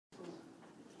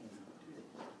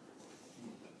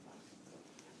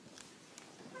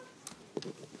My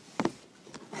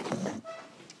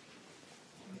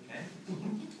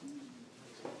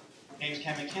name is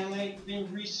Ken McKinley.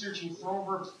 Been researching for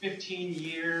over 15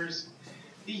 years.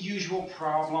 The usual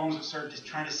problems of sort of just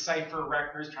trying to cipher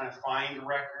records, trying to find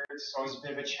records. It's always a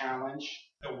bit of a challenge.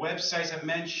 The websites I've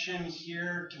mentioned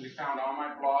here can be found on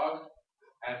my blog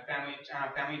at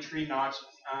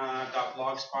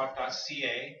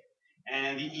familytreeknots.blogspot.ca,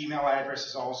 and the email address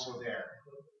is also there.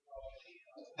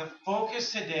 The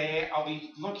focus today, I'll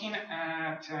be looking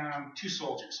at two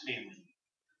soldiers mainly.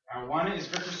 One is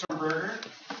Victor Sternberger.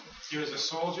 He was a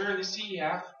soldier in the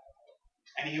CEF,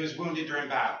 and he was wounded during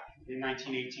battle in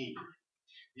 1918.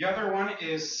 The other one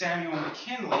is Samuel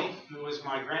McKinley, who was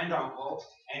my granduncle,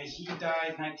 and he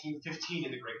died in 1915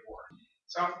 in the Great War.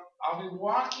 So I'll be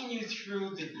walking you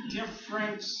through the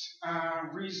different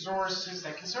resources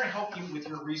that can sort of help you with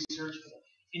your research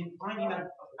in finding out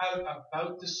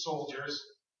about the soldiers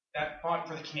that fought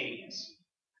for the Canadians.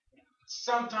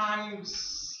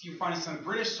 Sometimes you find some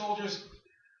British soldiers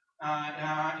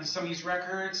in some of these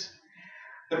records.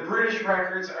 The British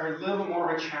records are a little bit more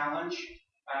of a challenge,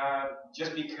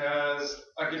 just because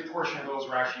a good portion of those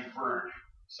were actually burned.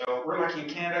 So we're lucky in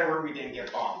Canada where we didn't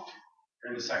get bombed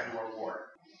during the Second World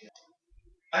War.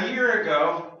 A year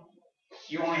ago,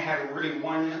 you only had really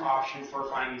one option for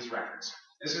finding these records.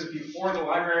 This is before the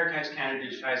Library Archives Canada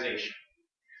digitization.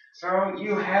 So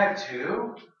you had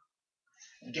to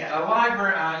get a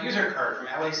library user card from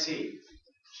LAC.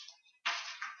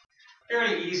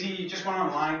 Fairly easy, you just went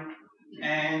online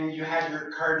and you had your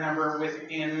card number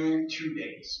within 2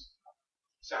 days.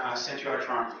 So sent you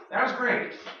electronically. That was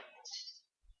great.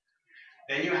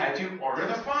 Then you had to order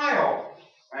the file.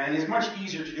 And it's much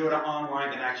easier to do it online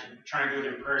than actually trying to do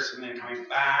it in person and coming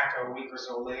back a week or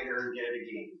so later and get it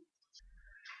again.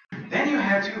 Then you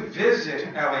had to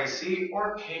visit LAC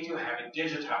or pay to have it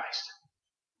digitized.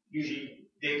 Usually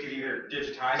they could either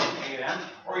digitize and pay them,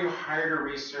 or you hired a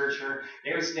researcher.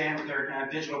 They would stand with their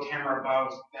digital camera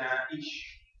above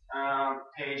each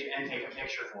page and take a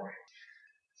picture for you.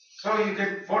 So you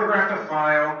could photograph the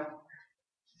file,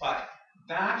 but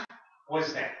that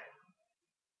was then.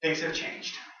 Things have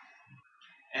changed.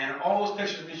 And all those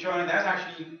pictures we've been showing, that's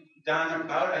actually done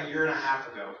about a year and a half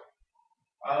ago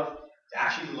of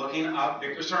actually looking up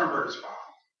Victor Sternberger's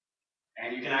file.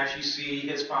 And you can actually see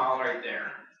his file right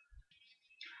there.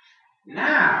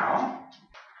 Now,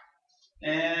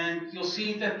 and you'll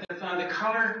see that the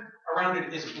color around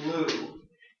it is blue.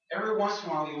 Every once in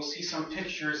a while you'll see some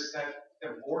pictures that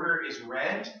the border is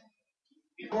red.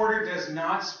 The border does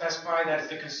not specify that it's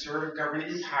the Conservative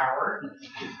government in power.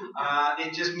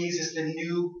 It just means it's the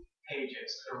new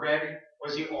pages. The red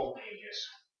was the old pages.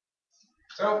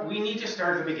 So we need to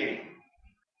start at the beginning.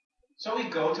 So we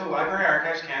go to the Library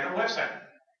Archives Canada website.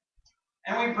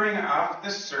 And we bring up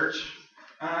the search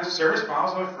service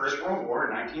files of the First World War,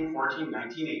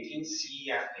 1914-1918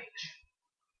 CEF page.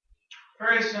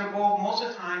 Very simple. Most of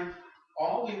the time,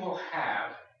 all we will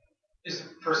have is the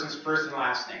person's first and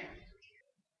last name.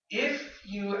 If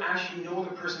you actually know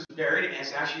the person's buried and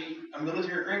it's actually a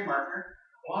military grave marker,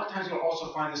 a lot of times you'll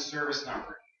also find the service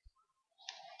number.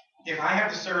 If I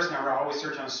have the service number, I always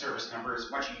search on the service number.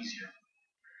 It's much easier.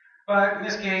 But in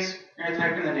this case, you're going to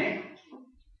type in the name.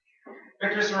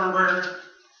 Victor Sternberger.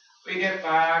 We get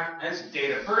back, his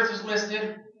date of birth is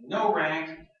listed, no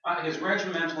rank, his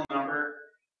regimental number,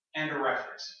 and a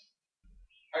reference.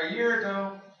 A year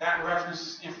ago, that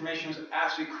reference information was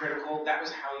absolutely critical. That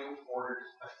was how you ordered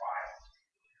the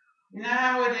file.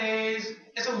 Nowadays,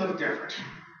 it's a little different.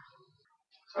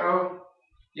 So,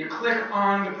 you click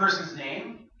on the person's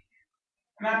name,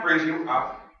 and that brings you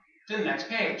up to the next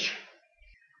page.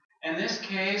 In this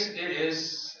case, it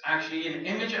is actually an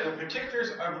image of the particulars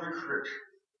of a recruit.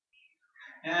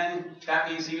 And that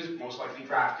means he was most likely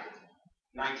drafted.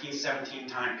 1917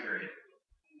 time period.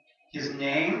 His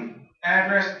name,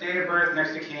 address, date of birth,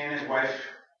 next of kin, and his wife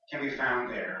can be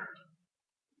found there.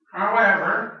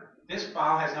 However, this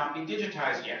file has not been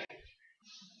digitized yet.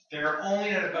 They're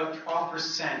only at about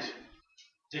 12%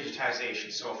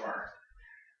 digitization so far.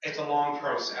 It's a long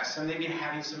process, and they've been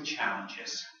having some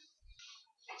challenges.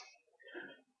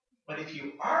 But if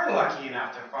you are lucky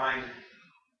enough to find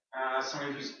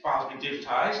somebody whose file has been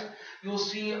digitized, you'll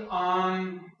see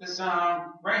on this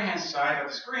right-hand side of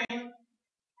the screen,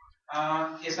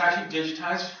 it's actually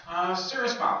digitized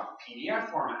service file, PDF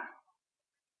format.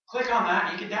 Click on that,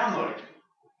 and you can download it.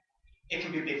 It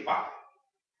can be a big file.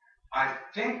 I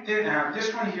think that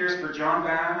this one here is for John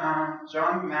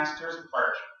Masters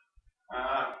Bart.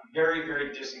 Very,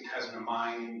 very distant cousin of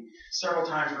mine, several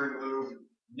times removed,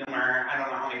 no matter, I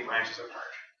don't know how many branches apart.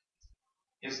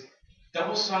 It's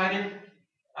double-sided,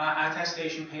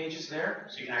 Attestation page is there,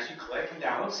 so you can actually click and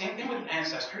download. Same thing with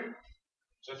Ancestry.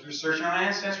 So if you're searching on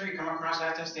Ancestry, you come across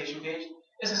attestation page,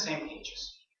 it's the same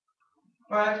pages.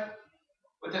 But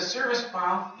with the service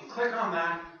file, you click on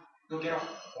that, you'll get a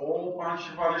whole bunch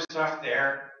of other stuff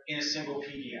there in a single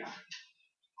PDF.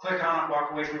 Click on it,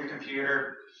 walk away from your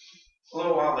computer. A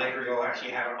little while later, you'll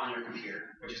actually have it on your computer,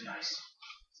 which is nice.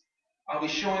 I'll be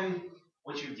showing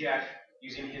what you get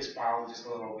using his file in just a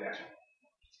little bit.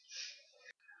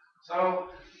 So,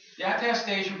 the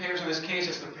attestation papers in this case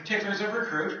is the particulars of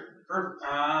recruit for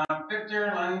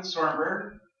Victor Len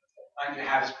Sornberg. You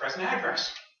have his present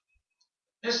address.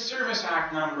 His Service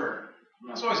Act number.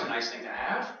 That's always a nice thing to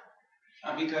have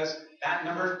because that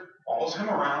number follows him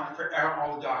around for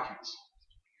all the documents.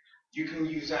 You can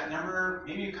use that number,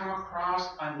 maybe you come across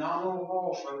a nominal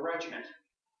roll for the regiment,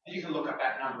 and you can look up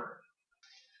that number.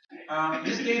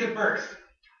 His date of birth.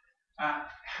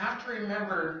 Have to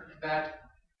remember that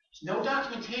no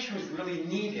documentation was really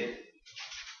needed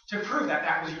to prove that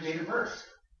that was your date of birth.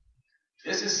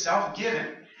 This is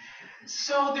self-given.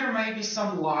 So there may be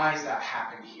some lies that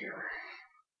happen here.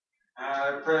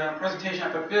 Presentation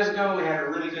at Bisco, we had a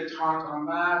really good talk on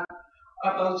that,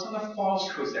 about some of the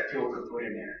falsehoods that people could put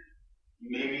in there.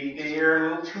 Maybe they're a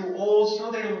little too old, so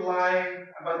they lie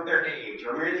about their age.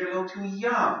 Or maybe they're a little too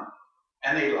young,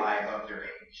 and they lie about their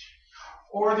age.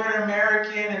 Or they're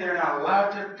American, and they're not allowed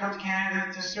to come to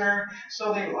Canada to serve,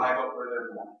 so they lie about where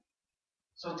they're born.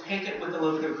 So take it with a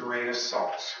little bit of grain of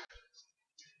salt.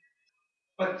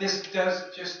 But this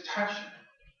does just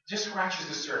scratches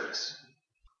the surface.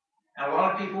 And a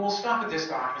lot of people will stop at this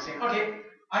document saying, okay,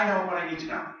 I know what I need to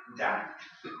know. I'm done.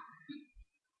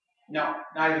 No,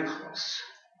 not even close.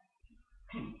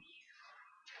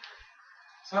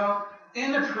 So,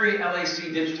 in the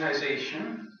pre-LAC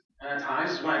digitization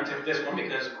times, when I took this one,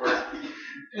 because of course,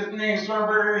 his name's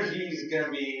Sorber, he's going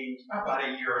to be about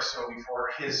a year or so before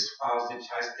his files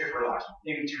digitized, if we're lucky,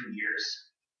 maybe 2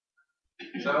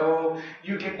 years. So,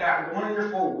 you get that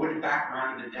wonderful wood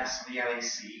background of the desk of the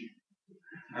LAC.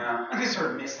 I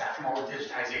sort of miss that from all the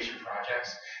digitization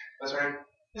projects. That's right.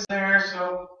 It's there,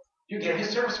 so you get his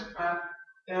service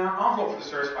envelope for the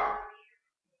service file.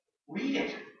 Read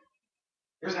it.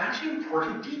 There's actually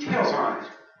important details on it.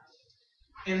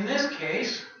 In this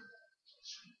case,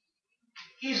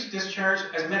 he's discharged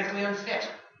as medically unfit.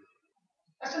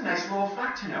 That's a nice little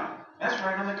fact to know. That's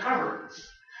right on the cover.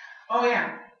 Oh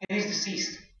yeah, and he's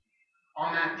deceased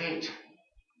on that date.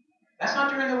 That's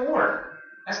not during the war.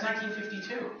 That's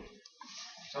 1952.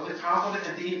 So the top of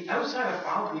it, the outside of the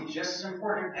file can be just as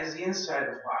important as the inside of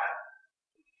the file.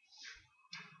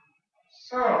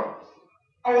 So,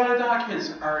 a lot of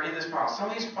documents are in this file. Some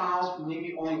of these files,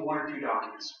 maybe only 1 or 2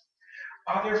 documents.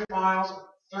 Other files,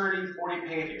 30, 40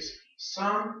 pages.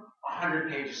 Some,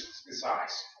 100 pages in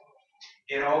size.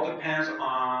 It all depends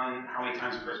on how many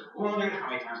times the person was wounded, how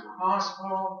many times in the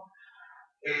hospital.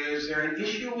 Is there an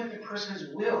issue with the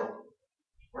person's will,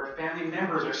 where family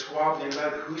members are squabbling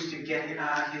about who's to get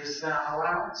his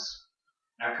allowance?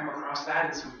 And I've come across that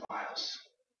in some files.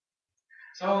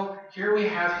 So here we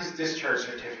have his discharge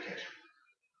certificate.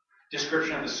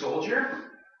 Description of the soldier.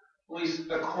 Well, he's,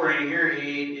 according here,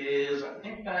 he is, I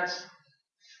think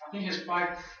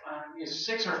he's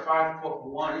 6 or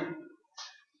 5'1".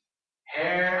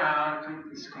 Hair,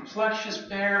 his complexion is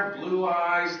fair, blue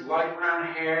eyes, light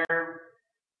brown hair.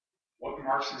 What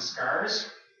marks and scars?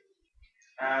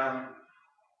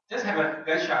 Does have a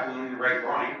gunshot wound in the right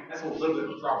groin. That's a little bit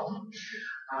of a problem.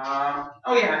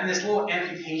 Oh yeah, and this little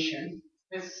amputation.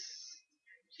 It's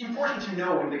important to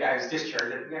know when the guy was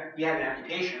discharged that he had an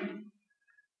amputation,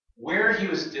 where he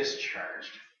was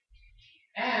discharged,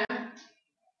 and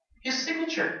his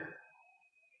signature.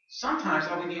 Sometimes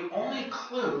that'll be the only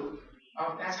clue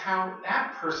of that's how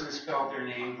that person spelled their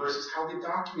name versus how the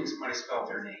documents might have spelled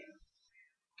their name.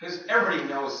 Because everybody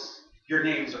knows your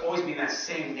name's always been that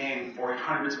same name for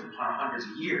hundreds upon hundreds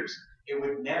of years. It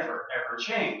would never, ever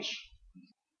change.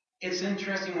 It's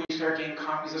interesting when you start getting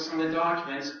copies of some of the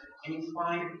documents and you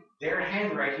find their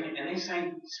handwriting and they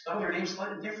spell their name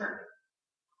slightly differently.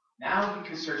 Now you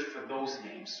can search for those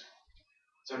names.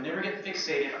 So never get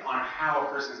fixated on how a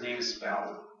person's name is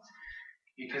spelled,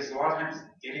 because a lot of times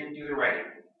they didn't do the writing.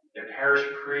 The parish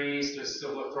priest or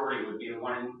civil authority would be the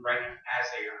one writing as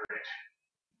they heard it.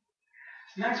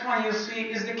 The next one you'll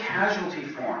see is the casualty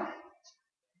form.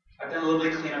 I've done a little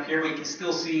bit of cleanup here, but you can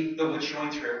still see the wood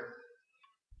showing through.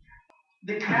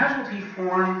 The casualty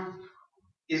form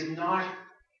is not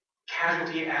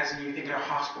casualty as in you think of a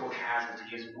hospital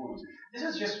casualty as wounds. This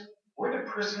is just where the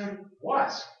person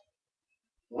was.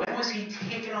 When was he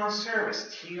taken on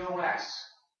service? TOS.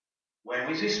 When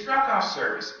was he struck off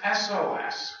service?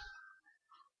 SOS.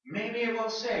 Maybe it will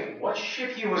say what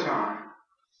ship he was on.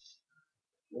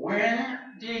 When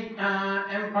did he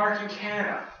embark in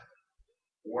Canada?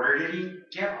 Where did he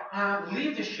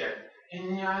leave the ship?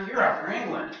 In Europe or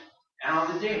England? And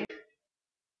on the date.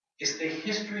 It's the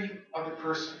history of the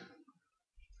person.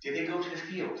 Did they go to the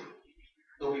field?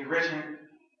 It will be written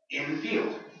in the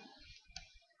field.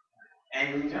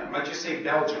 And let's just say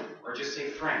Belgium, or just say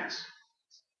France,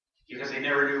 because they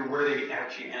never knew where they'd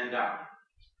actually end up.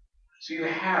 So you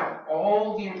have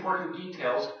all the important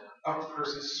details of a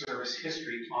person's service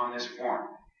history on this form.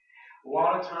 A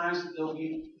lot of times, there'll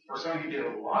be, for some of you who did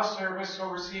a lot of service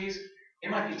overseas,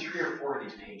 it might be 3 or 4 of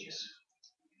these pages.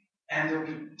 And there'll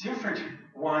be different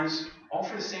ones, all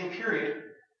for the same period,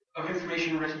 of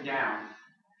information written down.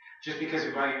 Just because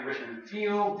it might be written in the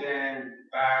field, then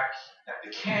back at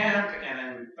the camp, and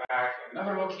then back at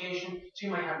another location, so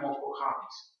you might have multiple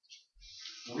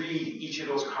copies. Read each of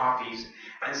those copies,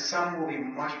 and some will be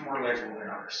much more legible than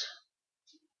others.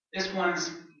 This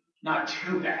one's not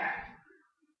too bad.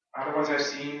 Other ones I've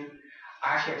seen,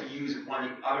 I actually have to use one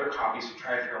of the other copies to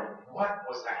try to figure out what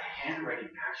was that handwriting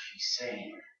actually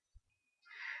saying.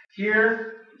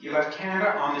 Here, he left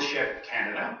Canada on the ship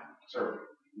Canada, so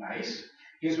nice.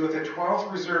 He was with the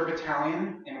 12th Reserve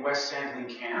Battalion in West Sandling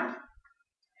Camp.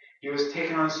 He was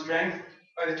taken on strength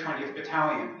by the 20th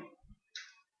Battalion.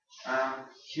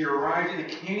 He arrived in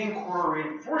the Canadian Corps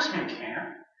Reinforcement Camp,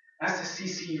 that's the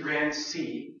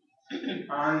CCRNC,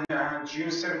 on June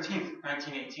 17th,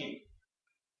 1918.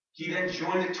 He then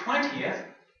joined the 20th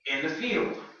in the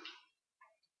field.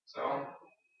 So,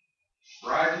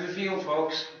 arrived in the field,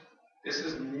 folks. This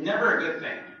is never a good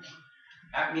thing.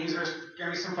 That means there's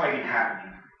going to be some fighting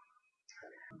happening.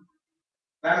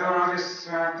 That was on August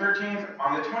 13th.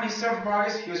 On the 27th of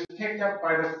August, he was picked up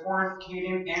by the 4th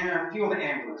Canadian Field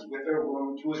Ambulance with a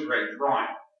wound to his right groin.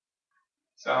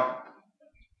 So,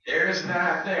 there's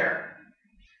that there.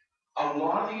 A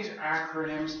lot of these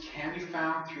acronyms can be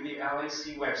found through the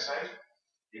LAC website.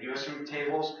 They do have some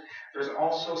tables. There's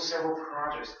also several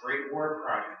projects, Great War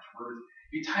Project, where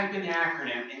you type in the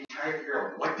acronym and you try to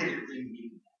figure out what did it really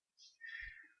mean.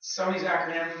 Some of these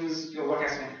acronyms you'll look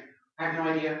at and say, I have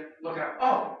no idea. Look it up.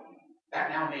 Oh,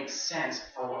 that now makes sense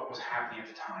for what was happening at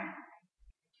the time.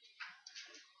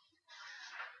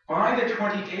 By the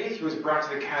 28th, he was brought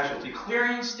to the casualty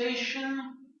clearing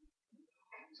station.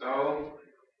 So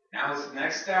now this is the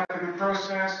next step in the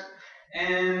process.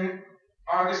 And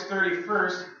August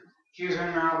 31st, he was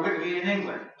in Whitley in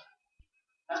England.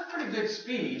 That's pretty good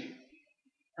speed.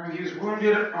 He was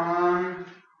wounded on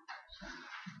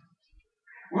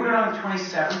the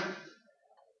 27th,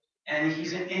 and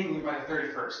he's in England by the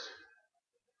 31st.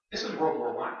 This is World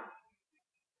War I.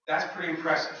 That's pretty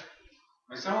impressive.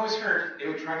 When someone was hurt, they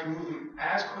would try to move him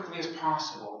as quickly as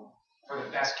possible for the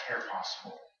best care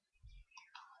possible.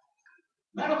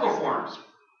 Medical forms,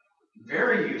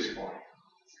 very useful.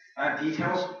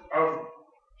 Details of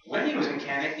when he was in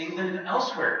Canada, England, and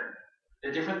elsewhere.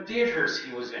 The different theaters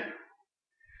he was in.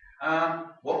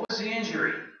 What was the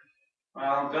injury?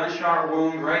 Well, gunshot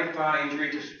wound, right thigh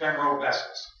injury to femoral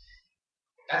vessels.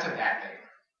 That's a bad thing.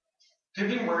 Could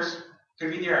be worse.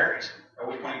 Could be the arteries, at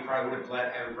which point he probably would have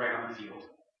bled out right on the field.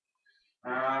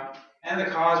 And the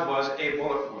cause was a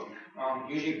bullet wound.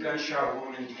 Usually a gunshot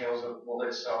wound entails a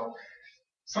bullet, so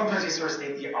sometimes they sort of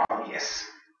state the obvious.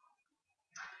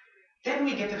 Then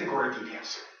we get to the gory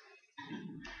details.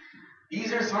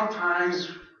 These are sometimes,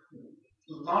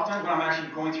 a lot of times when I'm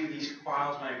actually going through these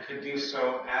files, when I could do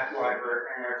so at the library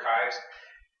and archives,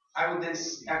 I would then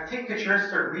take pictures,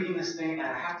 start reading this thing, and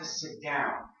I have to sit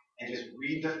down and just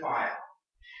read the file.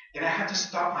 Then I have to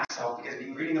stop myself because I've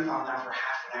been reading the file now for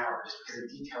half an hour just because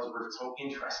the details were so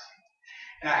interesting.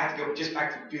 And I have to go just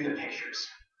back to do the pictures.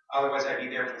 Otherwise, I'd be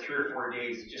there for 3 or 4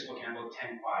 days just looking at about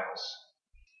 10 files.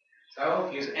 So,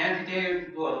 he was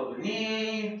amputated below the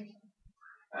knee.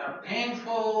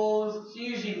 Painful, it's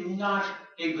usually not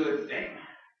a good thing.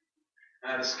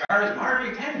 The scar is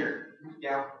moderately tender.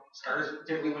 Yeah, scars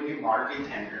typically would be moderately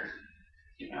tender.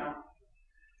 You know?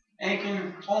 And you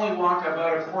can only walk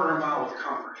about a quarter mile with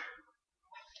comfort.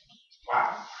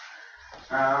 Wow.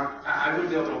 I wouldn't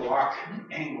be able to walk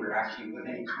anywhere actually with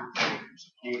any comfort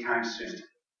anytime soon.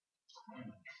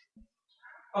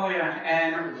 Oh yeah,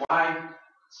 and why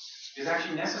is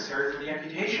actually necessary for the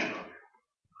amputation.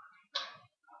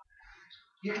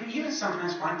 You can even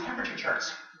sometimes find temperature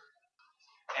charts.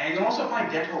 And you'll also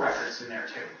find dental records in there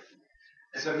too.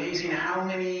 It's amazing how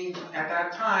many, at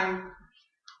that time,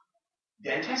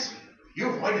 dentists, you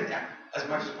avoided them as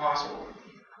much as possible.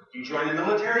 You join the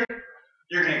military,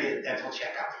 you're going to get a dental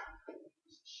checkup.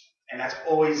 And that's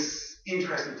always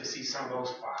interesting to see some of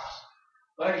those files.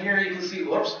 But here you can see,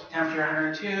 whoops, temperature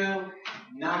 102,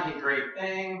 not a great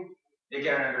thing. They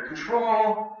get it under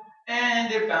control,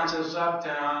 and it bounces up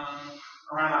down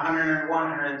around 101,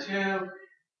 102,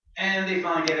 and they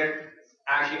finally get it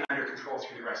actually under control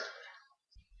through the rest of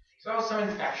it. So some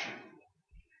infection,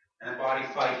 and the body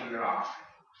fighting it off.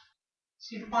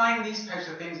 So you find these types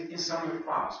of things in some of the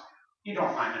files. You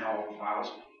don't find in all the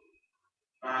files,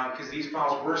 because these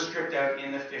files were stripped out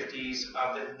in the 50s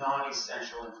of the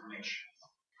non-essential information.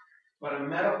 But a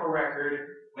medical record,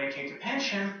 when it came to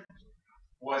pension,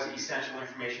 was essential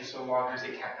information, so long as they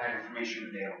kept that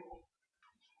information available.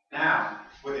 Now,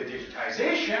 with the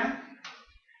digitization,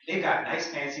 they've got nice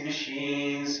fancy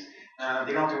machines.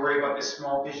 They don't have to worry about this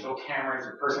small digital camera with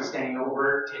a person standing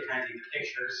over to kind of take the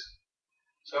pictures.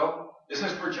 So this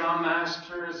is for John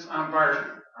Masters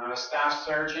Barton, Staff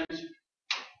Sergeant.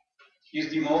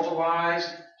 He's demobilized,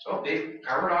 so they've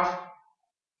covered off.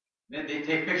 Then they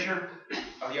take a picture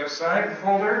of the outside of the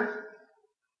folder,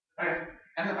 right,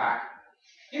 and the back.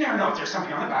 You never know if there's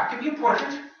something on the back. It'd be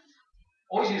important,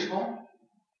 always useful.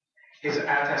 His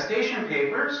attestation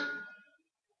papers,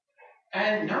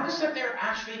 and notice that they're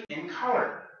actually in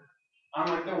color,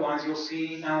 unlike the ones you'll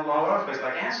see in a lot of other places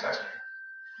like Ancestry.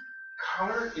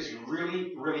 Color is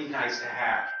really, really nice to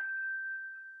have.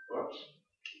 Whoops.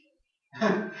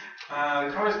 The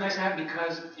color is nice to have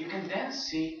because you can then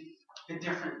see the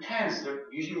different pens that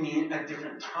usually mean a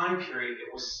different time period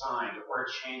it was signed or a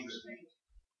change was made.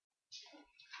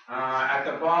 At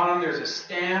the bottom, there's a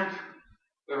stamp,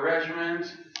 the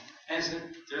regiment, and so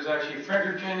there's actually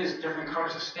Fredericton is different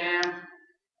colors of stamp.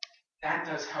 That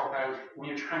does help out when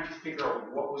you're trying to figure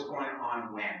out what was going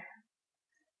on when.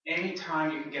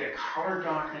 Anytime you can get a colored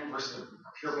document versus a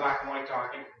pure black and white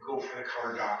document, go for the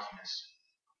colored documents.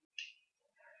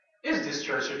 Is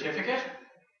discharge certificate.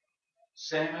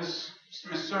 Same as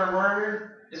Mr.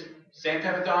 Word, is same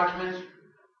type of document.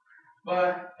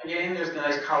 But again, there's the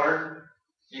nice color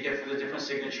you get for the different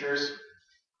signatures.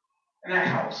 And that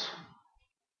helps.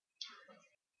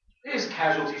 It is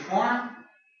casualty form.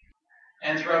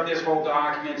 And throughout this whole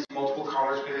document, it's multiple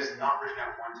colors because it's not written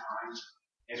at one time.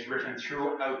 It's written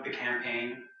throughout the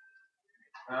campaign.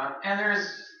 And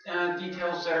there's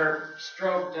details that are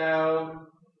stroked out,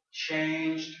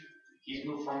 changed. He's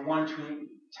moved from one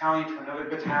battalion to another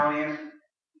battalion.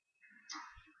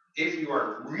 If you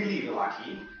are really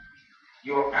lucky,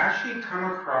 you'll actually come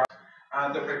across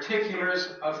the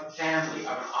particulars of family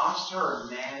of an officer or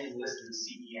man enlisted in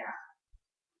CEF.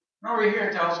 And over here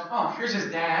it tells, oh, here's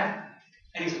his dad,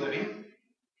 and he's living.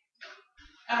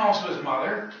 And also his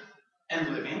mother, and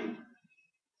living.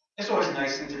 It's always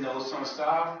nice to know some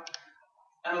stuff.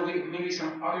 And there'll be maybe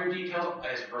some other details.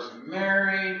 Is the person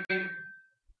married?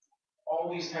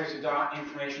 All these types of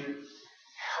information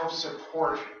help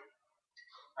support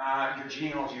your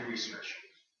genealogy research.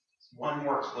 One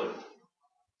more clue.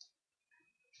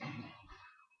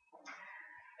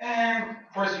 And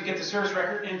of course, you get the service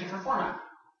record in a different format.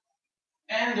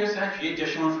 And there's actually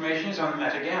additional information on the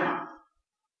metagamma.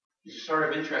 It's sort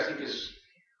of interesting because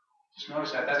just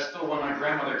notice that that's still when my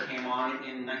grandmother came on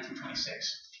in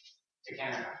 1926 to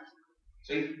Canada.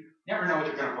 So you never know what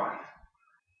you're going to find.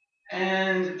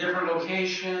 And different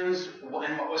locations and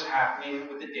what was happening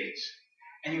with the dates.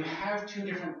 And you have two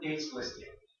different dates listed.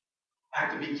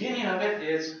 At the beginning of it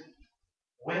is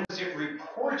when was it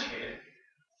reported,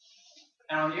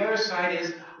 and on the other side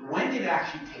is when did it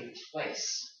actually take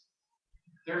place.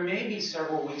 There may be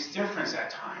several weeks difference at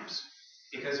times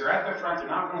because they're at the front, they're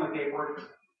not doing the paperwork.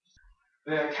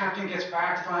 The captain gets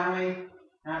back finally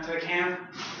to the camp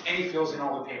and he fills in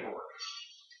all the paperwork.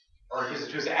 Or he gives it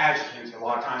to his adjutant a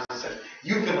lot of times and says,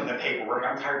 you fill in the paperwork,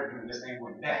 I'm tired of doing this thing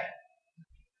with bed.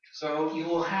 So you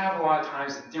will have a lot of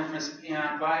times the difference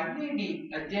by maybe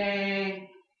a day,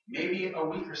 maybe a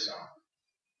week or so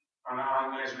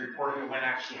on when it's reported when it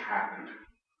actually happened.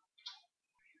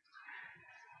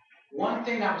 One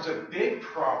thing that was a big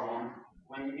problem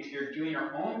if you're doing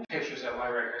your own pictures at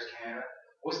Library Records Canada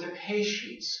was the pay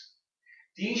sheets.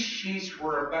 These sheets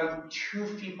were about 2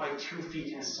 feet by 2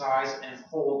 feet in size and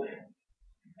folded,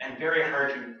 and very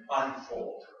hard to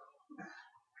unfold.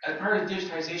 As part of the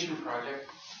digitization project,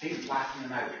 they flattened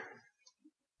them out.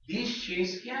 These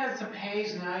sheets, yeah, the pay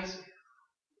is nice,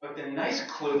 but the nice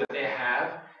clue that they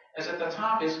have is at the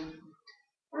top is,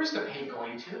 where's the pay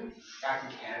going to back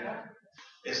in Canada?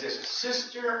 Is this a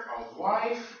sister, a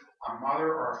wife, a mother,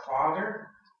 or a father?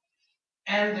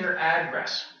 And their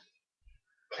address.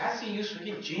 That's the useful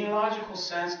in genealogical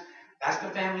sense. That's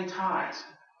the family ties.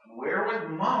 Where was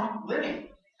mom living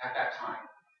at that time?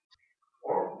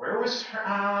 Or where was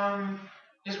her,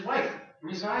 His wife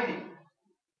residing.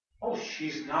 Oh,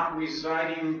 she's not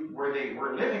residing where they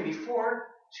were living before.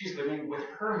 She's living with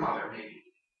her mother, maybe,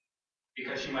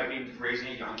 because she might be raising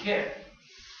a young kid.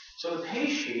 So the pay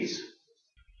sheets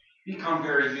become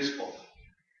very useful.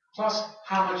 Plus,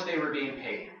 how much they were being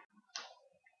paid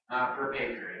per pay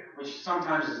period, which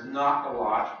sometimes is not a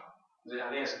lot. I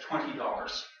think it's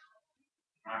 $20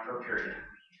 per period.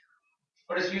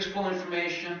 But it's useful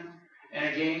information.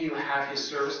 And again, you have his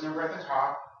service number at the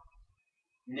top,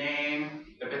 name,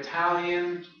 the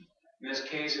battalion. In this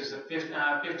case, is the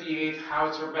 58th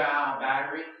Howitzer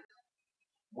Battery.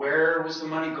 Where was the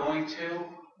money going to?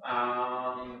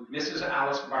 Mrs.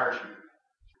 Alice Barton.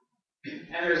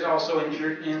 And there's also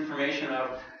information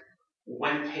of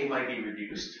when pay might be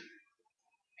reduced,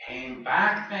 paying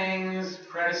back things,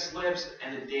 credit slips,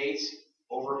 and the dates,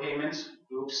 overpayments.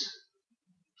 Oops.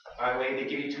 By the way, they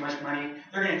give you too much money,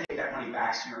 they're going to take that money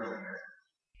back sooner or later.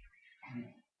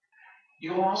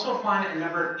 You'll also find a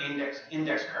number of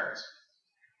index cards.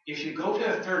 If you go to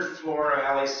the third floor of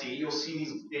LAC, you'll see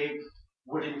these big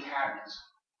wooden cabinets,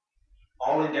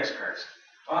 all index cards.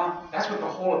 Well, that's what the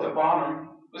hole at the bottom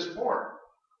was for.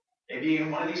 They'd be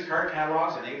in one of these card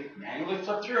catalogs and they manually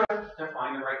flip through it to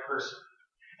find the right person.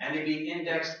 And they'd be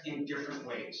indexed in different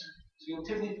ways. So you'll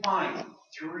typically find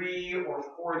 3 or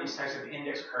 4 of these types of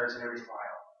index cards in every file.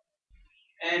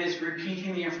 And it's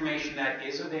repeating the information that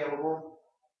is available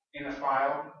in the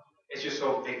file. It's just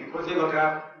so they can quickly look it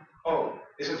up. Oh,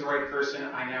 this is the right person.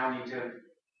 I now need to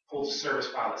pull the service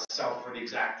file itself for the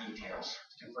exact details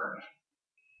to confirm it.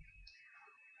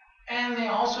 And they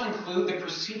also include the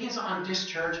proceedings on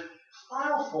discharge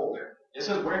file folder. This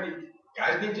is where the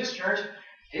guy's being discharged.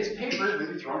 His papers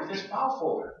will be thrown into this file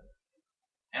folder.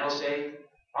 And it'll say,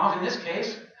 well, in this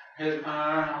case, His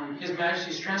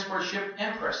Majesty's Transport Ship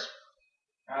Empress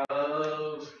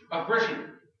of Britain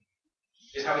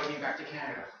is how he came back to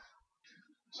Canada.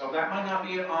 So that might not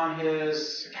be on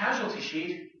his casualty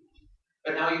sheet,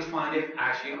 but now you find it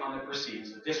actually on the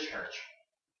proceedings of discharge.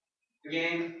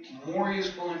 Again, more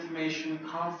useful information,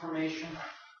 confirmation.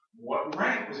 What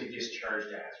rank was he discharged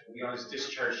at? Will be on his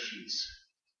discharge sheets.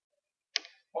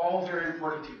 All very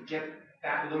important to get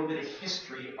that little bit of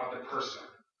history of the person.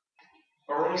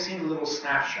 But we're only seeing little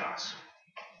snapshots.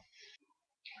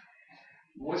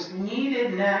 What's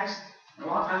needed next, a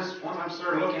lot of times, once I'm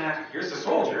started looking at, here's the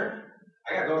soldier,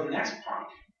 I got to go to the next point.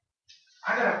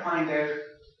 I got to find out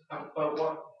about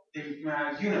what the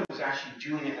unit was actually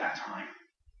doing at that time.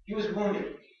 He was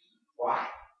wounded. Why?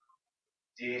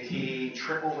 Did he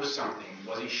trip over something?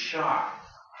 Was he shot?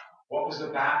 What was the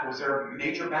battle? Was there a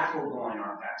major battle going on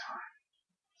at that time?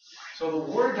 So the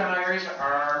war diaries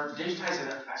are digitized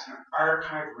as an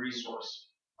archive resource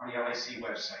on the LIC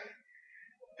website.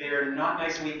 They are not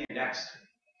nicely indexed.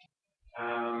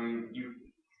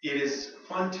 It is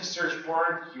fun to search for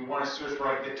it. You want to search for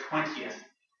like the 20th.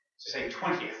 So say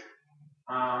 20th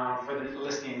for the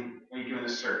listing when you're doing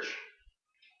the search.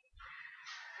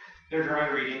 They're dry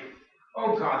reading.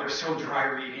 Oh God, they're so dry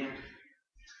reading.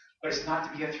 But it's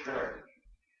not to be a thriller.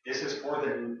 This is for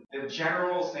the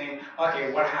general thing.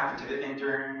 Okay, what happened to the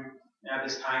intern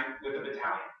this time with the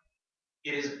battalion?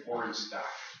 It is boring stuff.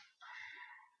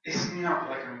 It's not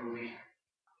like a movie,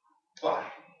 but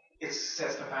it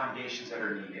sets the foundations that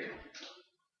are needed.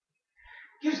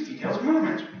 Gives details of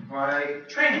movement, like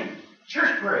training,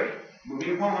 church parade,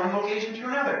 moving from one location to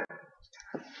another.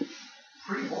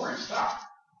 Pretty boring stuff.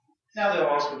 Now they'll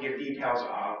also give details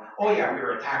of, oh yeah, we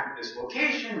were attacked at this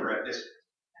location,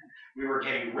 we were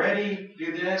getting ready to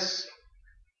do this,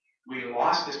 we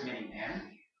lost this many men.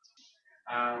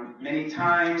 Many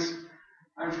times,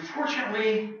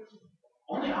 unfortunately,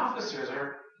 only officers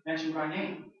are mentioned by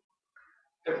name.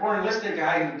 The poor enlisted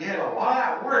guy who did a lot of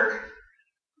that work,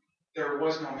 there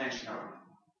was no mention of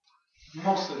him.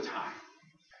 Most of the time.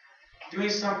 Doing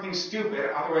something stupid,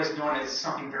 otherwise known as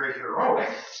something very heroic,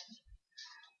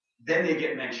 then they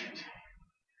get mentioned.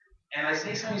 And I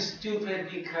say something stupid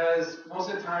because most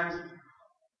of the times,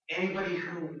 anybody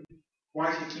who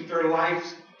wanted to keep their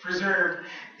lives preserved,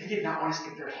 they did not want to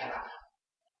stick their head up.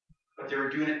 But they were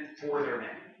doing it for their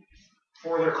men,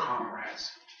 for their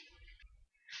comrades.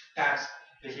 That's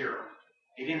the hero.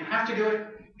 They didn't have to do it,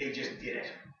 they just did it.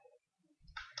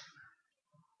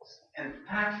 And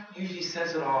Pack usually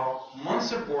says it all.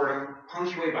 Months of boredom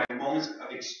punctuated by moments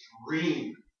of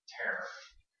extreme terror.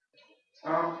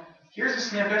 Well, here's a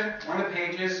snippet, one of the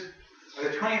pages, of the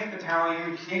 20th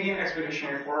Battalion, Canadian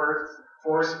Expeditionary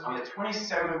Force on the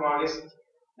 27th of August,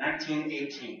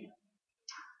 1918.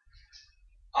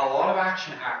 A lot of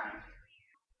action happening.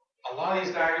 A lot of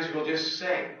these diaries will just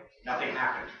say, nothing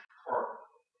happened, or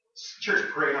church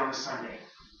parade on the Sunday.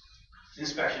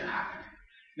 Inspection happened.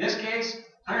 In this case,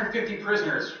 150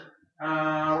 prisoners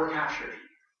were captured.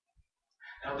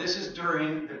 Now this is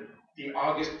during the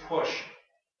August push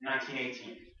in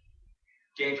 1918.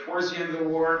 Getting towards the end of the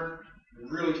war,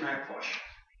 really trying to push.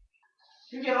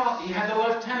 You had the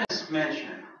lieutenants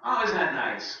mentioned. Oh, isn't that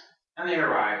nice? And they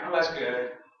arrived. Oh, that's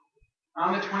good.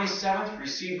 On the 27th,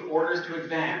 received orders to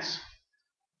advance.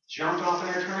 Jumped off an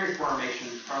artillery formation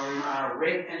from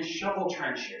rake and shovel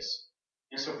trenches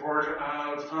in support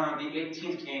of the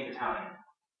 18th Canadian Battalion.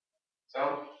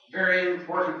 So, very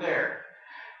important there.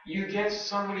 You get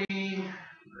somebody,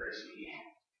 where is he?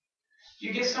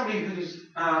 You get somebody who's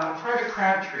a Private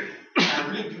Crabtree. I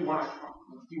really do want to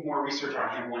do more research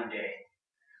on him one day.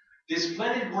 Did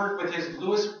splendid work with his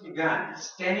Lewis gun,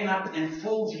 standing up in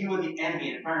full view of the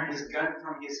enemy and firing his gun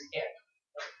from his hip.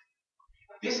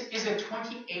 This is a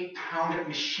 28-pound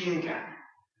machine gun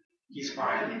he's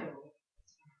firing.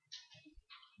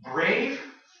 Brave,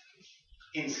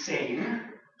 insane,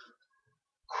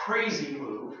 crazy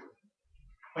move,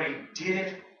 but he did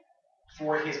it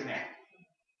for his men,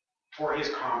 for his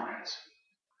comrades.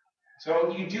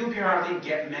 So you do periodically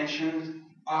get mention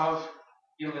of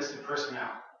enlisted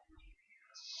personnel.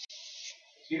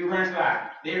 So you run into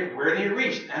that, where they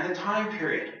reached and the time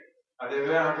period of the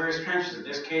various trenches. In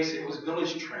this case, it was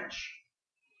Village Trench.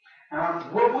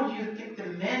 What would you think the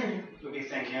men would be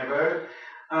thinking about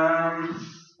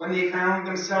when they found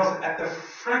themselves at the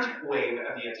front wave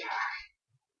of the attack?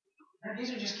 And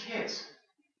these are just kids,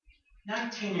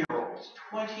 19-year-olds,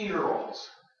 20-year-olds,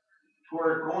 who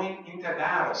are going into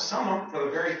battle, some of them for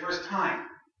the very first time.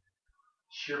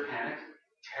 Sheer panic,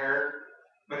 terror,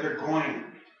 but they're going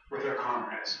with their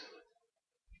comrades.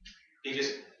 They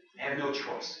just have no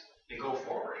choice. They go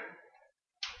forward.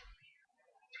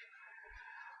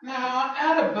 Now,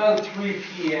 at about 3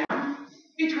 p.m.,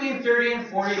 between 30 and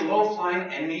 40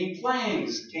 low-flying enemy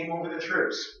planes came over the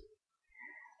troops.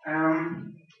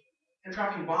 They're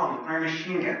dropping bombs and firing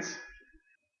machine guns.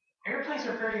 Airplanes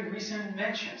are very recent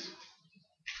inventions.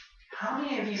 How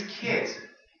many of these kids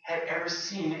had ever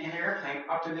seen an airplane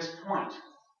up to this point?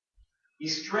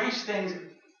 These strange things,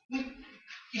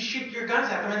 you shoot your guns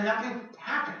at them and nothing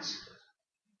happens.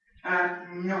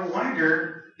 No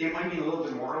wonder they might be a little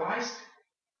demoralized.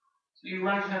 So you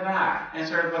run into that. And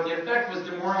but the effect was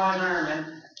demoralized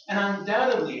airmen and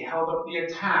undoubtedly held up the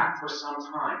attack for some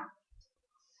time.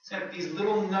 Except these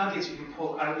little nuggets you can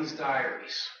pull out of these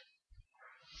diaries.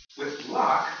 With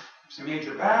luck, if it's a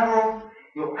major battle,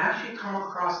 you'll actually come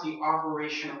across the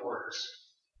operation orders.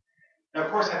 Now,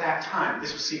 of course, at that time,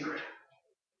 this was secret.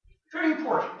 Very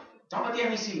important. Don't let the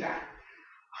enemy see that.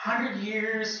 100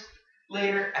 years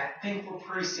later, I think we're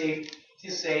pretty safe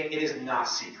to say it is not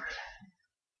secret.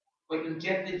 But you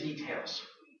get the details.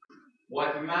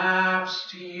 What maps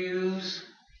to use,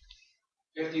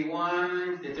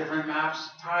 51, the different maps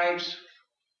types,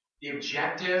 the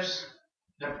objectives,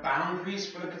 the boundaries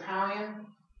for the battalion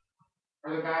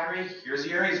or the battery. Here's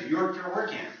the areas you're to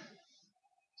work in.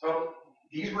 So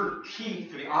these were key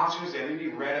for the officers. They need to be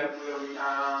read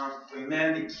out for the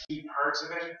men, the key parts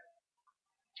of it.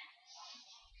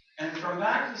 And from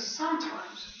that, you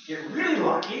sometimes get really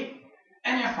lucky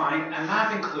and you find a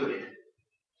map included.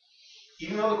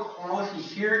 Even though the quality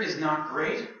here is not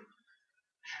great,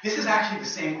 this is actually the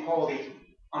same quality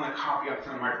on the copy up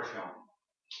from the microfilm.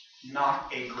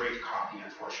 Not a great copy,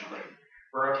 unfortunately.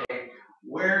 We're okay.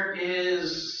 Where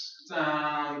is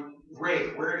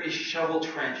Wraith? Where is Shovel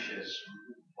Trenches?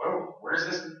 Whoa, where's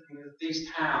these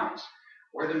towns?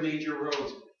 Where are the major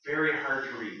roads? Very hard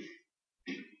to read.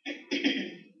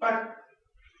 But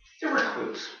there were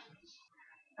clues.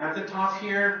 At the top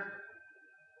here,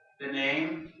 the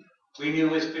name we knew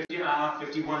was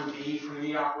 51B from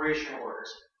the operation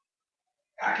orders.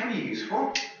 That can be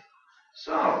useful.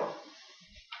 So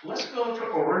let's go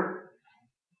over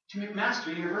to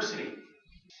McMaster University.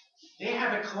 They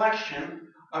have a collection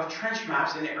of trench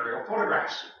maps and aerial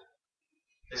photographs.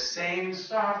 The same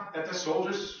stuff that the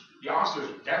soldiers, the officers,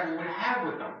 definitely would have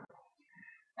with them.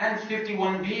 And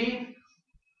 51B,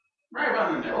 right about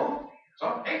in the middle.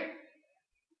 So, hey,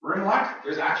 we're in luck.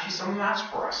 There's actually some maps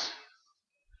for us.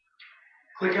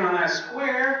 Clicking on that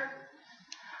square,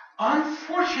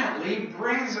 unfortunately,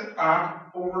 brings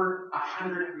up over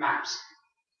 100 maps.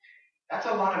 That's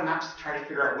a lot of maps to try to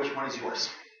figure out which one is yours.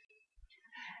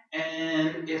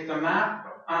 And if the map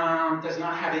does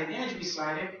not have an image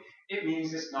beside it, it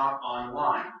means it's not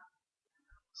online.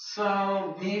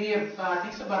 So maybe I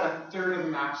think it's about a third of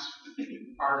the maps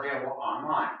are available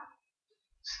online.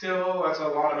 Still, that's a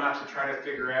lot of maps to try to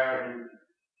figure out and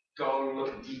go and look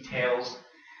at details.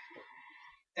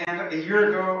 And a year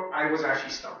ago, I was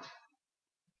actually stumped.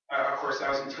 Of course, that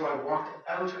was until I walked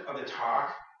out of the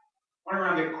talk, went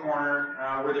around the corner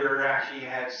where there actually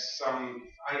had some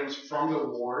items from the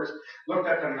wars, looked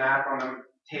at the map on the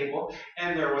table,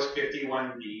 and there was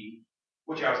 51B,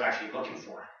 which I was actually looking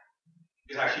for.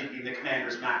 It was actually the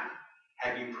commander's map,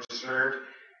 had been preserved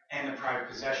and the private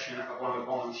possession of one of the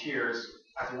volunteers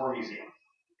at the War Museum.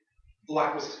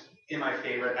 Luck was in my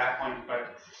favor at that point,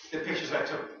 but the pictures I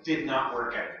took did not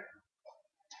work out.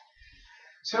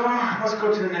 So let's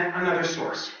go to another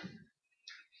source.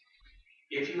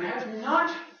 If you have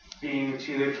not been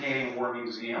to the Canadian War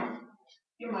Museum,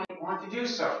 you might want to do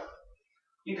so,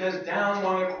 because down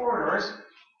along the corridors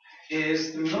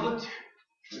is the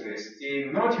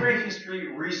Military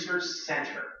History Research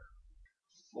Center.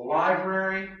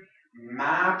 Library,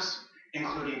 maps,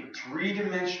 including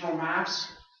three-dimensional maps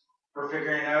for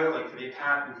figuring out, like for the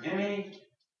attack in Vimy,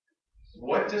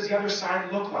 what does the other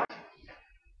side look like?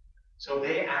 So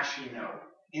they actually know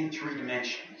in 3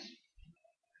 dimensions.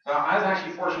 I was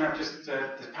actually fortunate enough just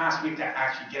this past week to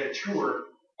actually get a tour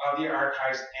of the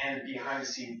archives and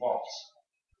behind-the-scene vaults.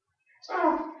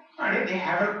 So they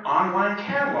have an online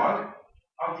catalog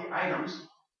of the items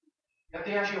that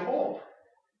they actually hold.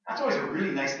 That's always a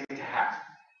really nice thing to have.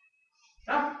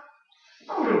 Now,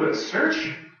 a little bit of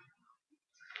search.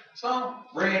 So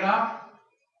bring it up,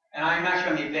 and I'm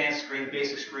actually on the advanced screen. The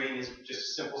basic screen is just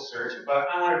a simple search, but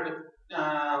I want to put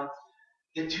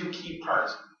the 2 key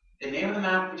parts. The name of the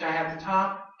map, which I have at the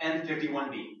top, and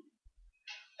 51B.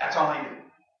 That's all I knew.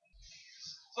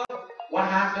 So what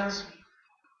happens?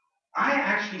 I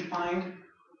actually find,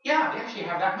 yeah, they actually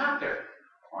have that map there.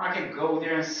 Or I can go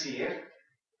there and see it.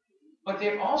 But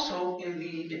they also, in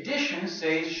the edition,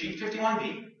 say sheet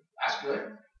 51B. That's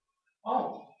good.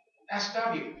 Oh,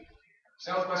 SW,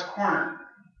 southwest corner.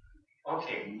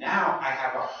 Okay, now I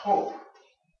have a hope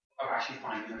of actually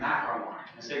finding the map I want.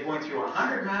 Instead of going through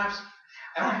 100 maps,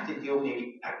 I don't have to deal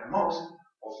maybe at the most,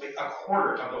 hopefully a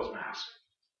quarter of those maps.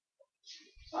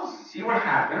 So, see what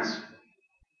happens.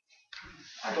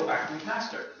 I go back to the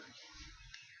master.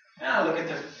 And I look at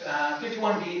the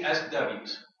 51B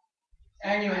SWs.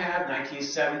 And you have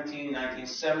 1917,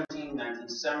 1917,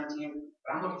 1917,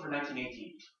 but I'm looking for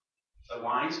 1918. The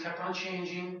lines kept on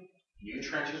changing, new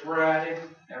trenches were added,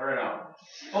 never know.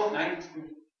 Oh,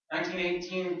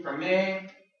 1918 for May,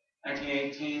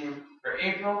 1918 for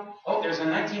April. Oh, there's a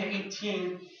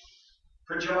 1918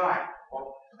 for July.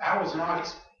 Well, that was in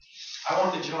August. I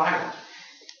want the July one.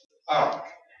 Oh,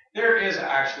 there is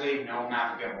actually no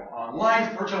map available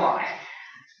online for July.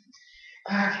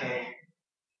 Okay,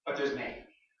 but there's May.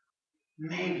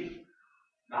 Maybe.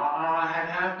 Not had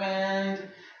happened.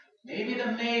 Maybe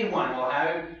the May one will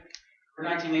have it for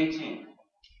 1918.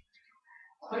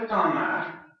 Clicked on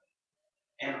that,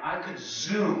 and I could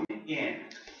zoom in,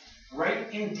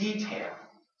 right in detail.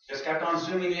 Just kept on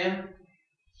zooming in.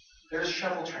 There's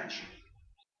Shovel Trench.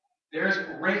 There's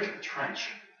Rake Trench.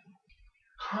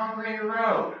 Congreve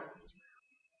Road.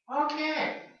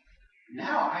 Okay.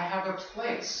 Now I have a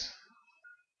place.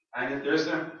 And there's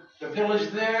the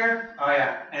village there. Oh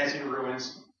yeah, and it's in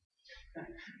ruins.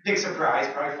 Big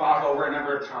surprise, probably fought over a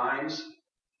number of times.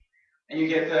 And you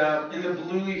get in the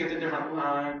blue, you get the different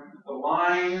the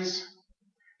lines.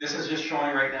 This is just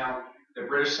showing right now the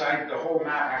British side. The whole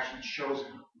map actually shows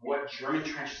what German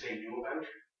trenches they knew about.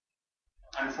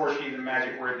 Unfortunately, the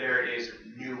magic word there is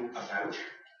knew about.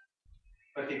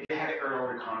 But they did have aerial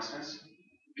reconnaissance.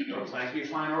 There were planes be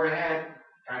flying overhead,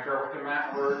 trying to figure out what the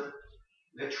map were.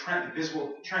 The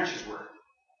visible trenches were.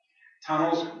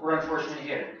 Tunnels were unfortunately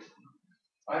hidden.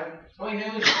 But what we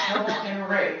knew is Shovel and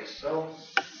Rake. So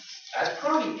that's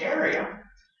probably the area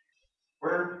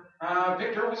where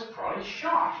Victor was probably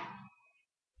shot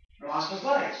and lost his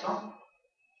leg. So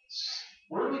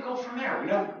where do we go from there? We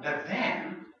know the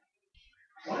then.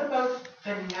 What about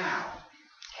the now?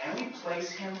 Can we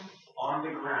place him on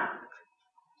the ground?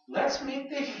 Let's make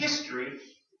the history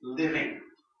living.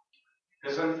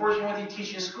 Because unfortunately what they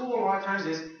teach in school a lot of times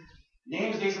is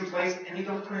names, dates, and place, and they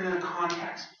don't put it in a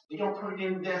context. They don't put it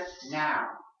in the now.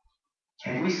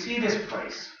 Can we see this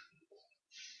place?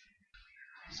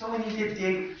 So we need to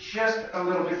dig just a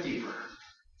little bit deeper.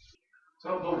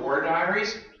 So the war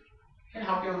diaries can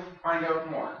help you find out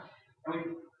more. And we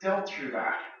delved through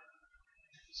that.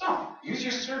 So use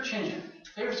your search engine.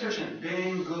 Favorite search engine,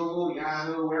 Bing, Google,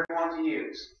 Yahoo, whatever you want to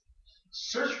use.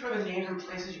 Search for the names and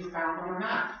places you found on the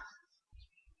map.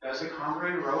 Does the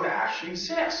Congreve Road actually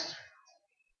exist?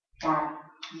 Well,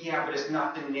 yeah, but it's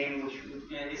not the name which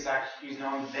is actually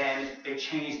known then. They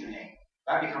changed the name.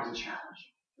 That becomes a challenge.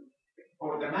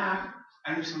 But with the map,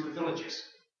 I knew some of the villages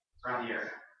around the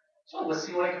area. So let's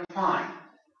see what I can find.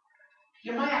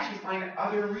 You might actually find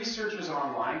other researchers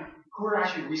online who are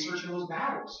actually researching those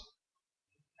battles.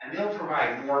 And they'll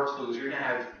provide more clues. You're going to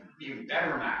have even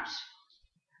better maps.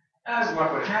 As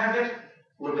luck would have it,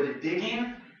 a little bit of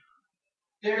digging.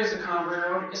 There's the Convoy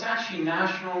Road. It's actually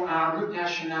Route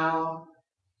Nationale,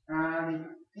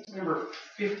 it's number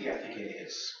 50, I think it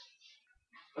is.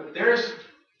 But there's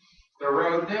the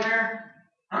road there.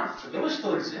 The village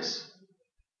still exists.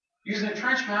 Using the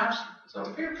trench maps, so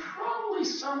it's probably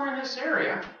somewhere in this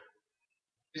area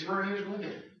is where he was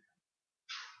wounded.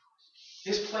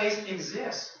 This place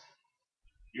exists.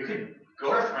 You could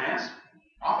go to France,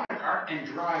 hop in a car, and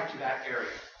drive to that area.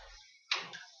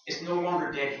 It's no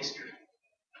longer dead history.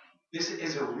 This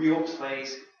is a real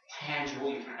place,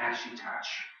 tangible, you can actually touch.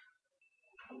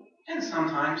 And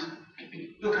sometimes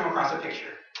you'll come across a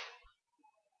picture.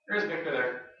 There's a picture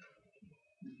there.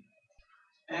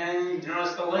 And you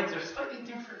notice the legs are slightly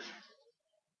different.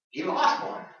 He lost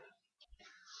one.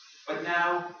 But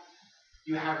now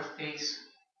you have a face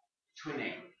to a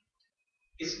name.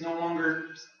 It's no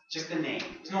longer just a name.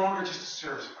 It's no longer just a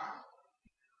service file.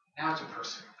 Now it's a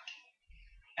person.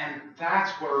 And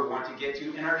that's where we want to get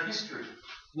to in our history,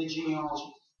 in the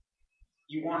genealogy.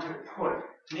 You want to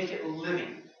make it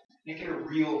living, make it a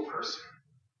real person.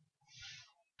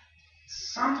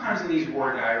 Sometimes in these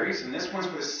war diaries, and this one's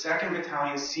for the 2nd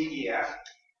Battalion CEF,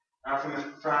 from the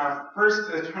 1st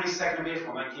to the 22nd of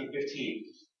April, 1915.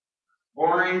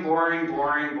 Boring.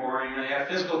 They have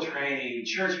physical training,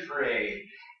 church parade.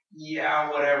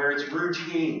 Yeah, whatever. It's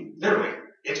routine. Literally,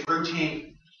 it's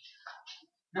routine.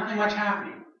 Nothing much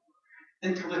happening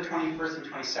until the 21st and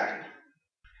 22nd.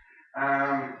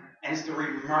 And it's the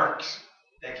remarks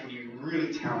that can be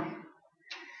really telling.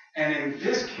 And in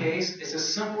this case, it's a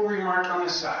simple remark on the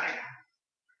side.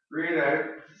 Read it out.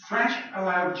 French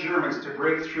allowed Germans to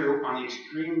break through on the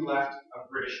extreme left of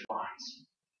British lines.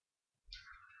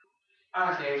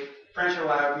 Okay, French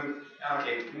allowed.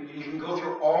 Okay, you can go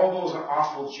through all those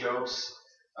awful jokes,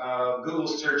 Google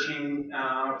searching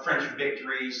French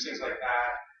victories, things like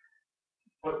that.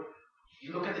 But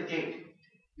you look at the date,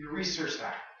 you research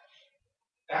that.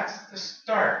 That's the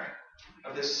start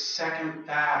of the Second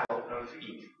Battle of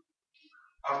Ypres.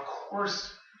 Of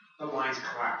course, the lines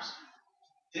collapsed.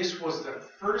 This was the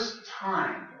first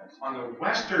time on the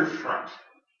Western Front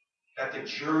that the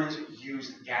Germans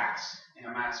used gas in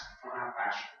a mass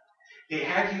fashion. They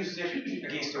had used it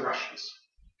against the Russians,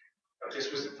 but this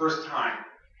was the first time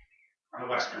on the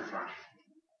Western Front.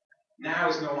 Now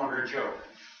it's no longer a joke.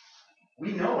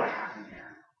 We know what happened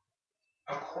there.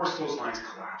 Of course those lines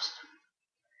collapsed.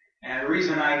 And the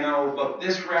reason I know about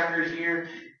this record here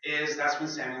is that's when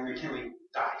Samuel McKinley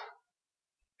died.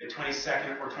 The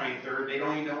 22nd or 23rd, they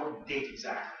don't even know what date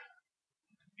exactly,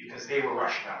 because they were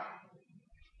rushed up.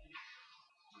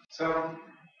 So,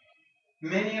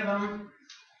 many of them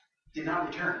did not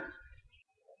return.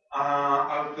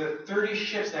 Of the 30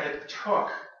 ships that it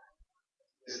took,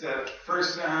 is the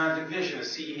 1st Division of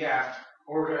CEF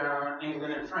over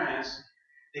England and France,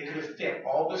 they could have fit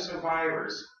all the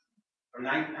survivors in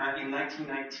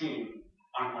 1919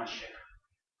 on one ship.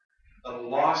 The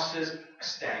losses are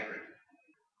staggering.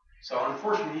 So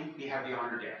unfortunately, we have the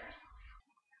honor dead.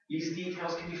 These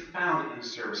details can be found in the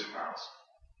service files.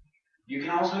 You can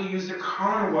also use the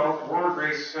Commonwealth War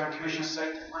Grace Commission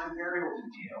site to find burial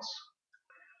details.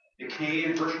 The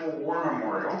Canadian Virtual War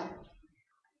Memorial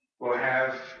will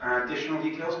have additional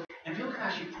details, and people can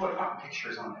actually put up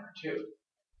pictures on there too,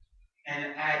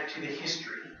 and add to the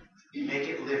history, make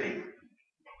it living.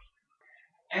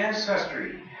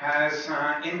 Ancestry has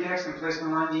indexed and placed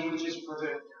online the images for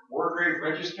the war grave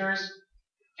registers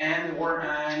and the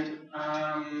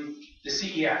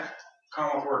CEF,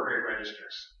 Commonwealth War Grave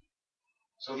Registers.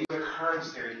 So these are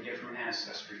cards there you can get from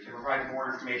Ancestry to provide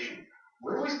more information.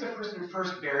 Where was the person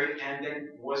first buried, and then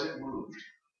was it moved?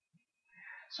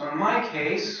 So in my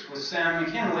case, with Sam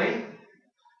McKinley,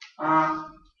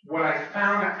 what I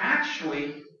found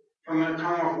actually from the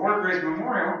Commonwealth War Graves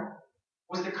Memorial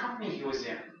was the company he was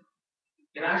in.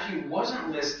 It actually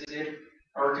wasn't listed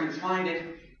or confined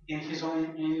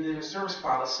in the service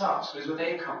file itself, so it was with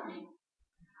a company.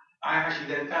 I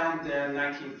actually then found the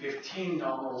 1915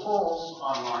 nominal rolls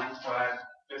online for that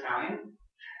battalion,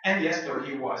 and yes, there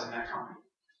he was in that company.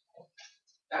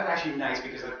 That's actually nice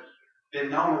because the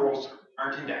nominal rolls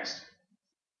aren't indexed,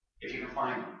 if you can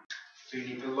find them. So you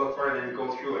need to look for it and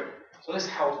go through it. So this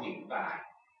helped me with that.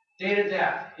 Date of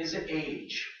death, his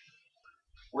age,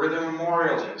 where the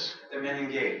memorial is, the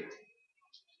Meningate.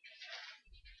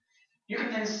 You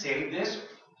can then save this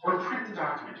or print the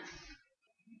document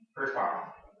per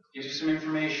file. Gives you some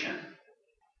information.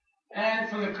 And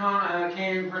from the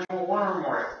Canadian Virtual War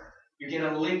Memorial, you get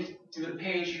a link to the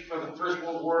page for the First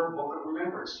World War Book of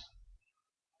Remembrance.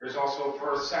 There's also,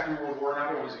 for the Second World War and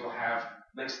other ones, you'll have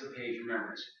links to the page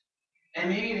Remembrance. And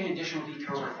maybe even additional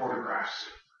details or photographs.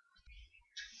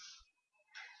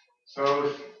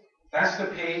 So that's the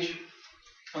page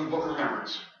from the Book of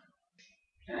Remembrance.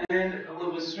 And a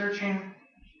little bit searching,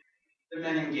 the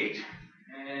Menin Gate.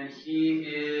 And he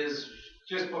is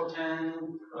just about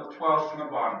 10, 12 from the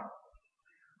bottom.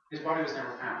 His body was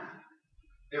never found.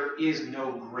 There is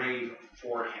no grave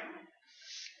for him.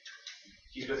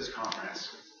 He's with his comrades.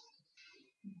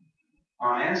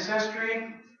 On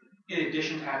Ancestry, in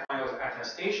addition to having those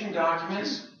attestation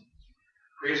documents,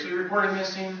 previously reported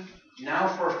missing, now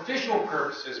for official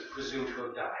purposes presumed to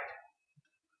have died.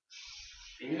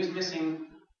 He was missing.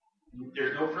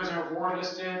 There's no prisoner of war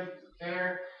listed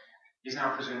there. He's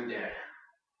now presumed dead.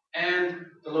 And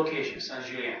the location,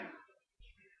 Saint-Julien.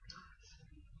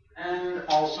 And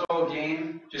also,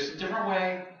 again, just a different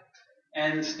way,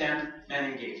 and stamped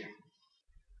Menin Gate,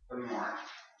 the memorial.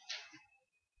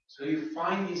 So you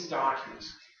find these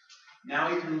documents. Now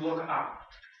you can look up.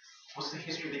 What's the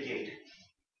history of the gate?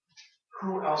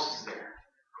 Who else is there?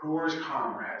 Who are his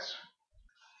comrades?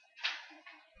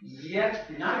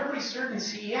 Yet, not everybody's serving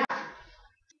CEF.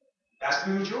 That's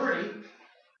the majority.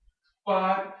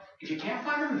 But if you can't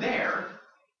find them there,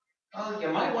 well, you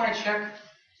might want to check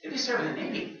if they serve in the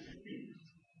Navy.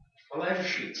 The ledger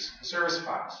sheets, the service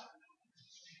files.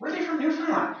 Were they from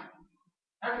Newfoundland?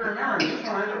 I have to remember,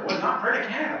 Newfoundland was not part of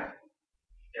Canada.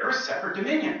 They were a separate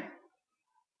dominion.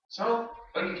 So,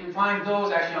 but you can find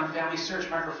those actually on family search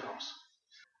microfilms.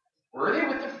 Were they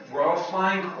with the Royal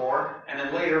Flying Corps and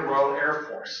then later Royal Air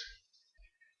Force?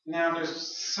 Now, there's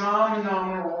some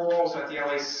nominal roles at the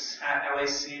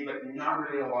LAC, but not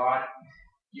really a lot.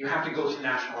 You have to go to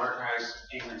National Archives,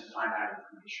 England, to find that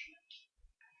information.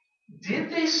 Did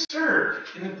they serve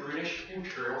in the British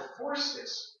Imperial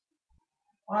Forces?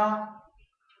 Well,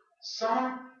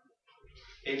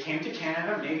 they came to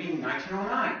Canada maybe in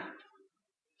 1909.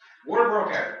 War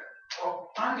broke out.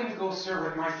 Well, I'm going to go serve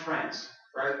with my friends,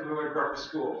 right, who I grew up in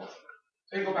school with.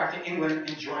 So they go back to England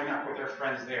and join up with their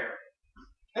friends there.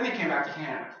 Then they came back to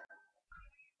Canada.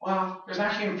 Well, there's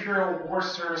actually Imperial War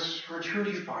Service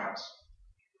gratuity files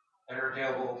that are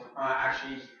available, I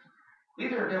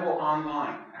believe they're available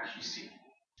online, actually see.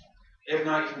 If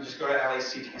not, you can just go to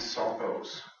LAC to consult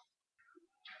those.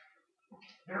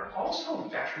 There are also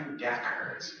veteran death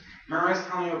cards. Remember I was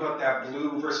telling you about that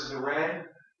blue versus the red?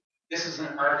 This is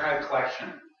an archive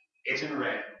collection. It's in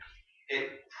red. It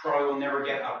probably will never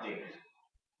get updated.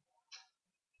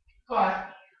 But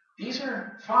these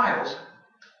are files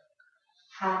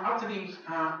from up to the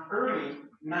early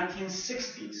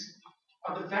 1960s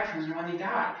of the veterans when they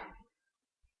died.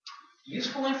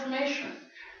 Useful information.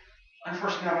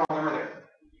 Unfortunately, not all of them are there.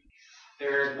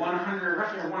 There's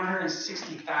roughly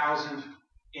 160,000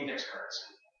 index cards.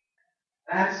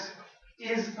 That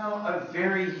is, though, a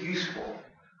very useful.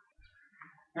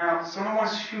 Now, some of the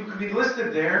ones who could be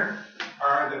listed there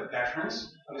are the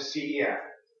veterans of the CEF.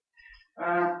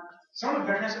 Some of the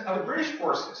veterans of the British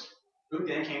forces, who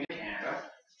then came to Canada,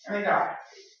 and they died.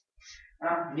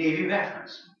 Navy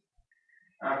veterans.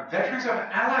 Veterans of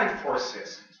Allied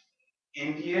forces,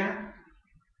 India,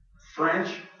 French,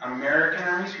 American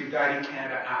armies who died in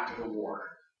Canada after the war.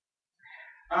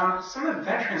 Some of the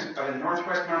veterans of the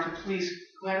Northwest Mounted Police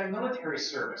who had a military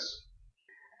service.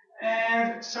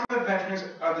 And some of the veterans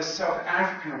of the South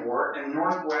African War and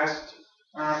Northwest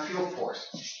Field Force,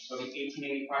 so the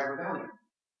 1885 Rebellion.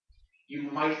 You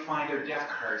might find their death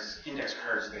cards, index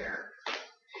cards there.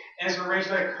 And it's arranged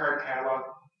like a card catalog,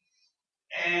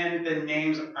 and the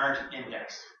names aren't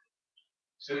indexed.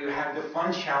 So you have the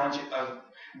fun challenge of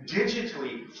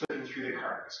digitally flipping through the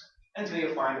cards until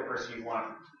you find the person you want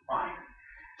to find.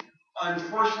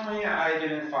 Unfortunately, I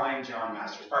didn't find John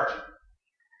Masters Barton.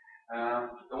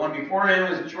 The one before him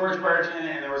was George Barton,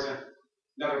 and there was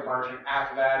another Barton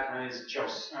after that, and it's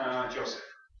Joseph.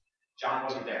 John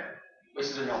wasn't there, which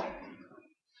is annoying.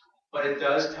 But it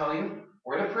does tell you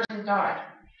where the person died,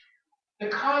 the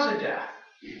cause of death,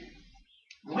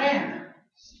 when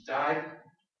died,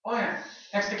 oh yeah,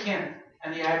 next of kin,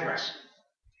 and the address.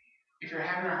 If you're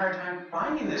having a hard time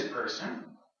finding this person,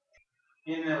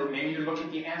 maybe you're looking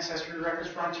at the ancestry records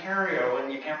for Ontario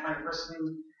and you can't find the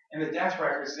person in the death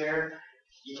records there,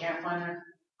 you can't find a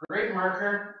grave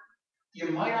marker, you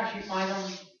might actually find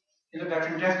them in the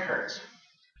veteran death cards.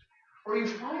 Or you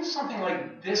find something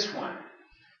like this one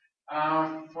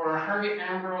for Harvey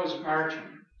Ambrose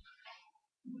Martin,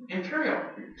 Imperial.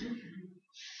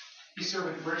 He served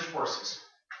with the British forces,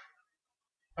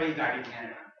 but he died in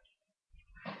Canada.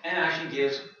 and actually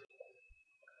gives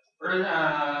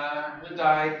the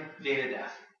died, date of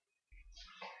death.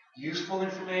 Useful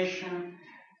information.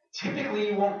 Typically,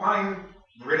 you won't find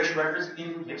British records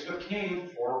mixed with Canadian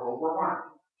for World War I.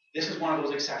 This is one of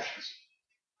those exceptions.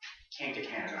 Came to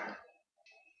Canada.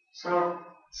 So,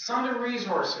 some of the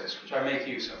resources which I make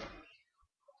use of.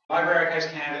 Library Archives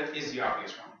Canada is the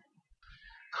obvious one.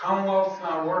 Commonwealth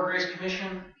War Graves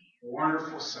Commission,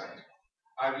 wonderful site.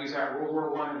 I've used that World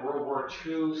War I and World War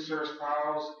II service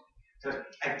files to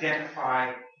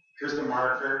identify, here's the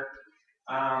marker.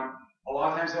 A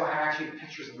lot of times they'll have actually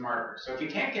pictures of the marker. So if you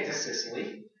can't get to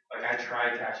Sicily, like I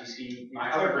tried to actually see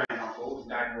my other granduncle who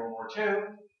died in World War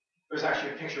II, there's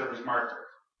actually a picture of his marker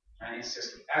in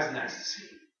Sicily. That's nice to see.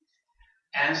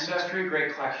 Ancestry,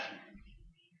 great collection.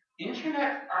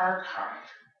 Internet Archive,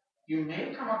 you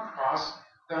may come across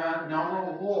the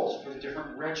nominal rolls for the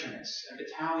different regiments and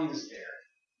battalions there.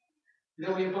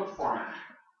 There'll be a book format.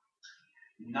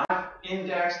 Not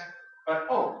indexed, but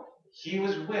he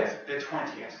was with the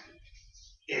 20th.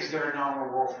 Is there a nominal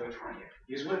roll for the 20th?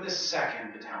 He was with the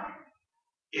 2nd Battalion.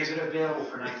 Is it available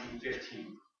for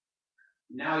 1915?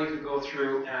 Now you could go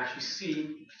through and actually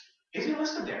see, is he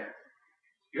listed there?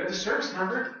 You have the service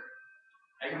number,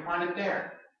 I can find it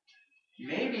there.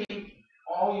 Maybe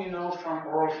all you know from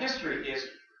oral history is,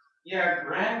 yeah,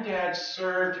 Granddad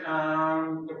served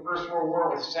the First World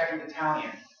War with the 2nd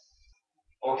Battalion.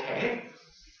 Okay.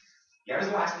 You have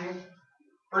his last name,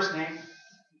 first name.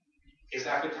 Is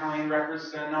that battalion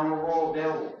records nominal roll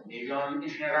available? Maybe on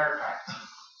Internet Archive.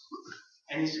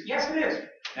 And he said, yes, it is.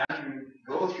 Now you can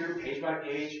go through page by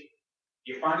page.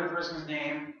 You find the person's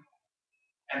name,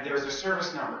 and there's the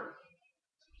service number.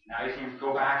 Now you can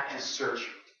go back and search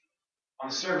on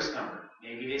the service number.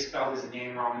 Maybe they spelled his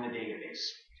name wrong in the database.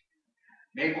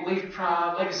 Maple Leaf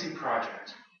Legacy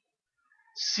Project.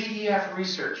 CEF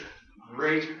Research.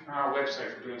 Great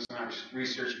website for doing some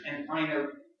research and find out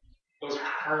those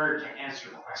hard to answer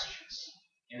questions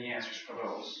and the answers for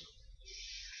those.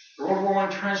 The World War I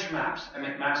trench maps at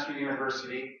McMaster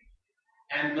University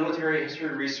and Military History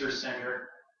Research Center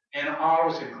in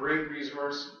Ottawa is a great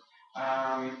resource.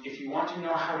 If you want to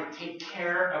know how to take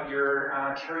care of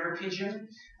your carrier pigeon,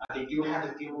 they do have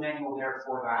a field manual there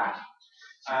for that.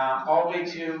 All the way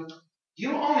to,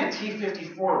 you own a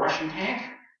T-54 Russian tank?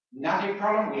 Not a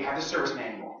problem, we have the service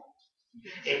manual.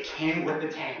 It came with the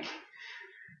tank.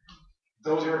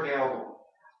 Those are available.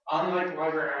 Unlike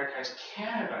Library Archives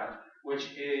Canada,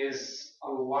 which is a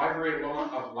library loan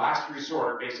of last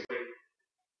resort, basically,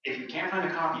 if you can't find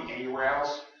a copy anywhere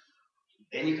else,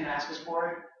 then you can ask us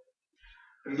for it.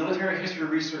 The Military History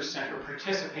Research Center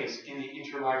participates in the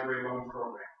interlibrary loan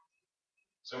program.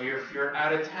 So if you're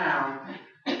out of town,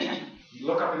 you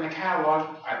look up in the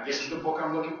catalog, this is the book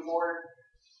I'm looking for.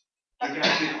 You can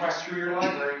actually request through your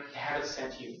library to have it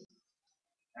sent to you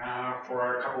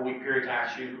for a couple-week period to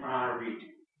actually read.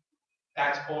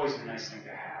 That's always a nice thing to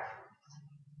have.